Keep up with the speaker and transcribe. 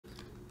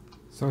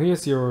So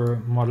here's your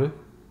model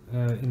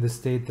in the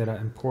state that I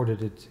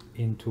imported it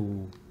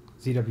into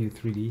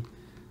ZW3D.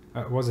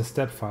 It was a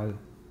step file.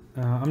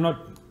 I'm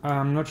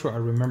not sure I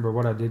remember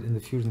what I did in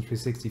the Fusion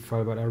 360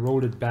 file, but I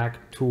rolled it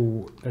back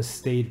to a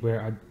state where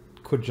I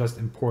could just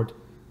import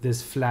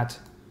this flat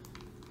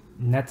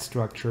net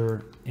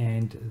structure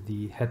and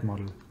the head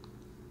model.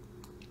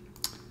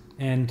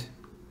 And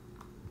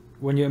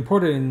when you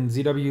import it in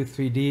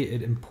ZW3D,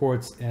 it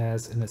imports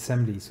as an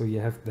assembly. So you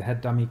have the head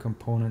dummy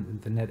component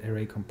and the net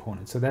array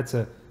component. So that's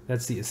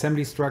the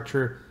assembly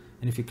structure.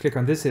 And if you click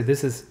on this here,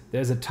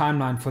 there's a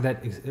timeline for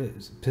that,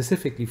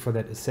 specifically for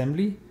that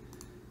assembly.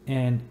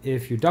 And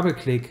if you double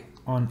click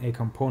on a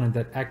component,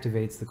 that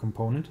activates the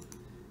component.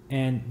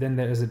 And then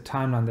there is a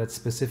timeline that's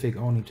specific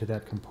only to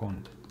that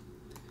component.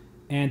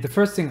 And the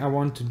first thing I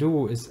want to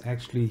do is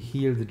actually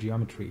heal the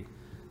geometry.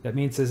 That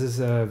means this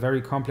is a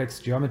very complex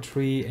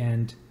geometry,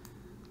 and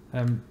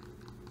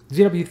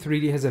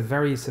ZW3D has a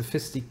very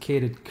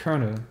sophisticated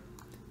kernel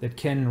that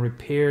can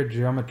repair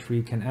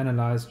geometry, can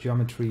analyze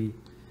geometry,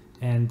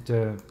 and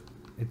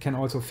it can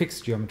also fix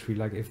geometry,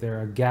 like if there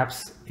are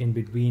gaps in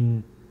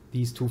between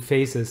these two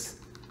faces.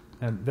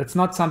 That's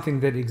not something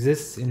that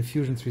exists in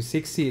Fusion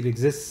 360. It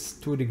exists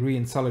to a degree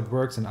in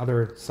SolidWorks and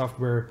other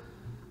software.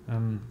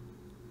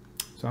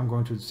 So I'm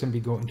going to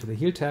simply go into the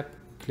Heal tab,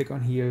 click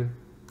on Heal,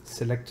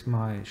 select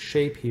my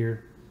shape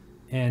here,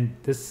 and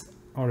this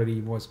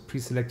already was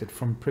pre-selected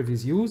from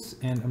previous use,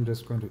 and I'm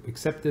just going to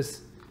accept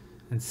this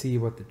and see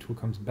what the tool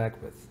comes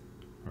back with.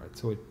 All right,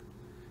 so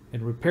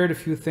it repaired a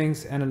few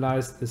things,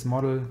 analyzed this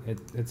model,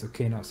 it's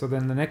okay now. So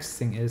then the next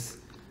thing is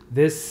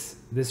this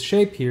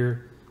shape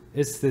here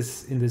is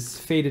this in this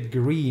faded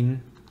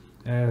green,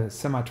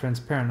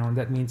 semi-transparent now, and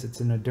that means it's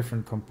in a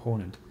different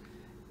component.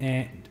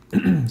 And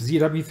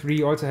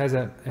ZW3 also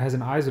has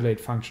an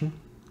isolate function.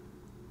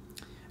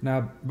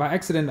 Now, by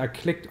accident, I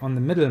clicked on the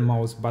middle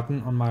mouse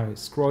button on my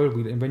scroll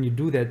wheel, and when you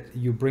do that,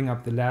 you bring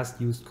up the last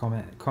used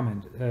command.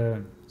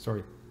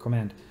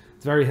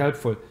 It's very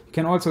helpful. You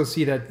can also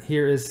see that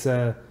here is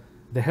the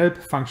help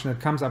function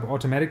that comes up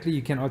automatically.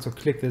 You can also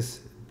click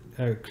this,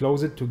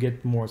 close it to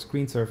get more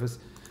screen surface.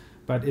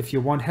 But if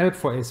you want help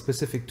for a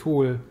specific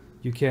tool,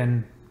 you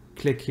can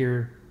click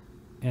here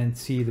and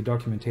see the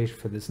documentation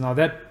for this. Now,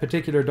 that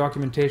particular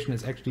documentation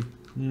is actually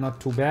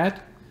not too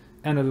bad.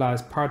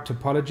 Analyze part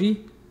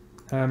topology.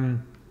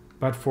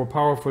 But for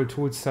powerful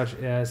tools such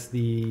as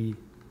the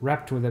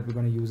wrap tool that we're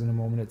going to use in a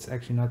moment, it's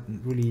actually not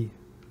really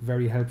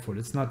very helpful.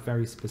 It's not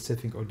very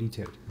specific or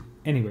detailed.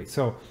 Anyway,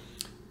 so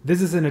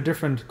this is in a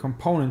different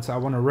component, so I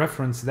want to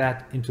reference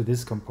that into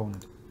this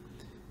component.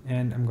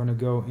 And I'm going to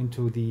go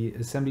into the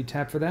assembly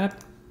tab for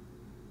that.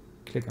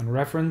 Click on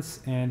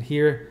reference, and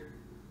here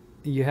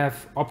you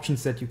have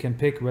options that you can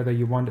pick, whether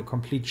you want a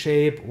complete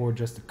shape or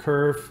just a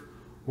curve,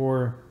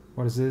 or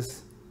what is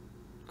this?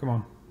 Come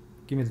on.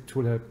 Give me the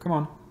tool help. Come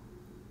on.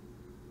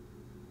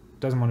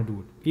 Doesn't want to do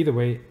it. Either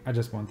way, I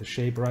just want the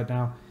shape right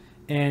now.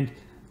 And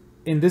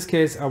in this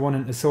case, I want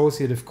an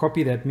associative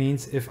copy. That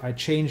means if I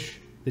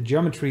change the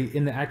geometry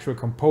in the actual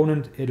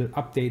component, it'll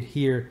update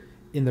here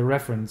in the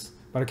reference.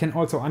 But I can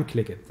also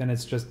unclick it. Then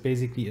it's just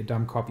basically a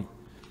dumb copy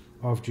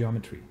of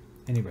geometry.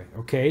 Anyway,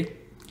 okay.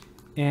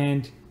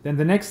 And then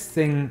the next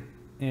thing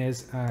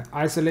is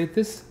isolate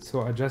this.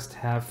 So I just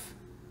have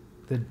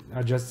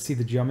I just see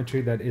the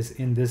geometry that is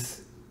in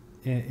this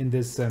in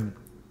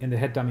the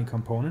head dummy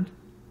component.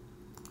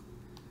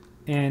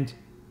 And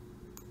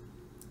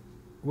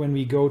when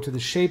we go to the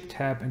shape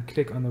tab and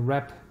click on the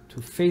wrap to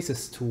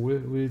faces tool,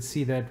 we'll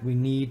see that we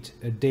need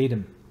a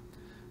datum.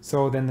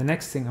 So then the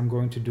next thing I'm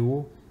going to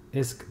do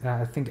is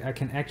I think I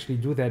can actually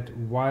do that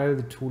while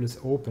the tool is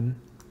open.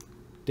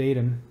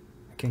 Datum,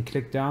 I can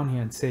click down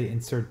here and say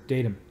insert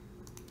datum,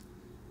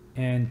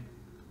 and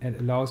it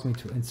allows me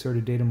to insert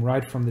a datum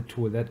right from the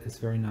tool. That is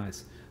very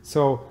nice.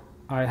 So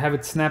I have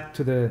it snapped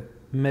to the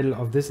middle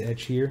of this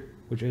edge here,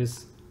 which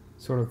is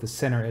sort of the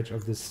center edge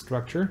of this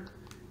structure.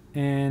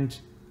 And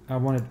I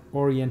want it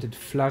oriented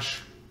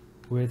flush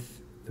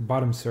with the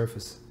bottom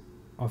surface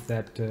of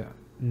that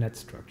net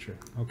structure.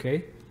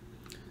 Okay.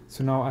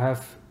 So now I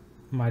have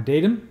my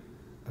datum.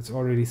 That's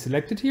already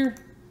selected here.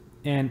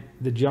 And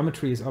the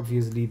geometry is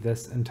obviously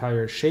this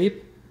entire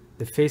shape.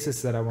 The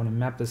faces that I want to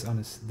map this on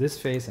is this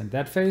face and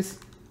that face.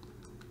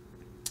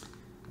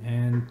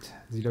 And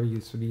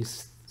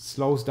ZW3D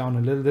slows down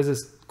a little. This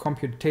is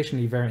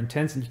computationally very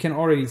intense, and you can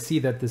already see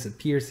that this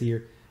appears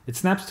here. It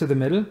snaps to the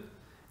middle,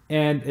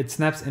 and it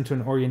snaps into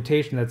an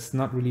orientation that's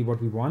not really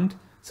what we want.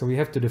 So we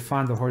have to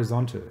define the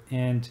horizontal,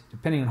 and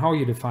depending on how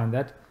you define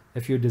that,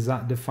 if you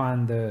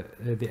define the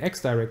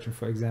X direction,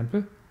 for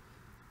example,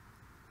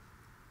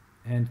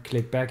 and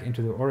click back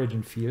into the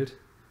origin field,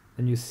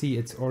 then you see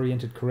it's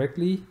oriented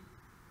correctly.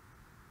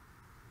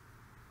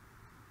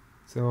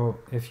 So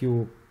if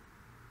you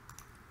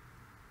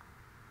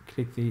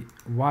click the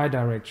Y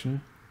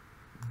direction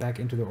back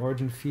into the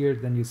origin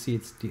field, then you see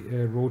it's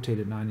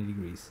rotated 90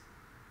 degrees.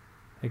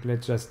 Like,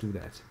 let's just do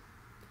that.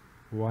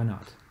 Why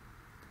not?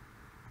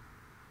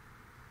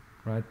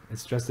 Right?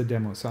 It's just a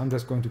demo. So I'm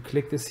just going to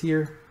click this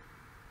here,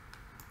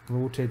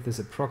 rotate this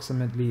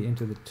approximately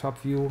into the top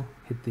view,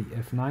 hit the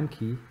F9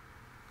 key,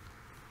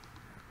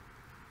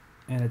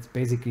 and it's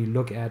basically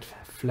look at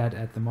flat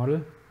at the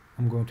model.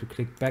 I'm going to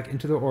click back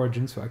into the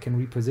origin so I can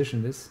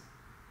reposition this,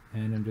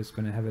 and I'm just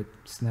going to have it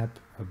snap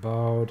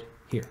about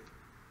here.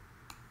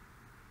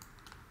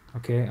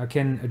 Okay, I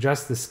can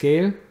adjust the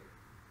scale,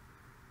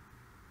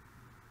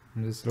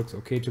 and this looks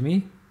okay to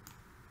me,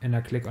 and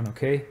I click on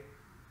OK,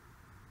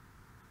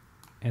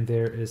 and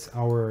there is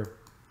our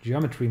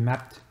geometry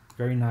mapped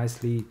very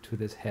nicely to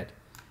this head.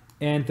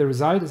 And the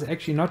result is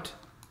actually not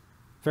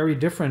very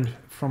different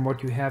from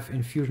what you have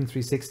in Fusion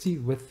 360,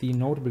 with the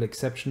notable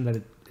exception that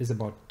it is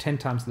about 10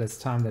 times less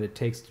time that it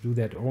takes to do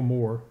that, or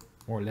more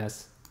or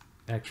less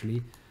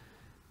actually.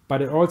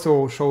 But it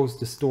also shows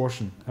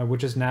distortion,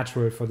 which is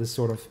natural for this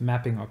sort of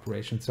mapping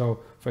operation.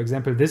 So for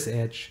example, this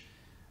edge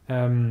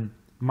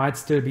might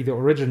still be the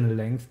original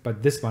length,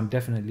 but this one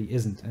definitely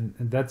isn't, and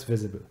that's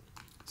visible.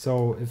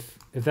 So if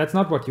that's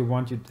not what you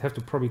want, you'd have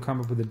to probably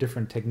come up with a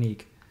different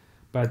technique.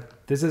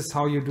 But this is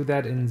how you do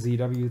that in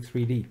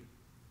ZW3D.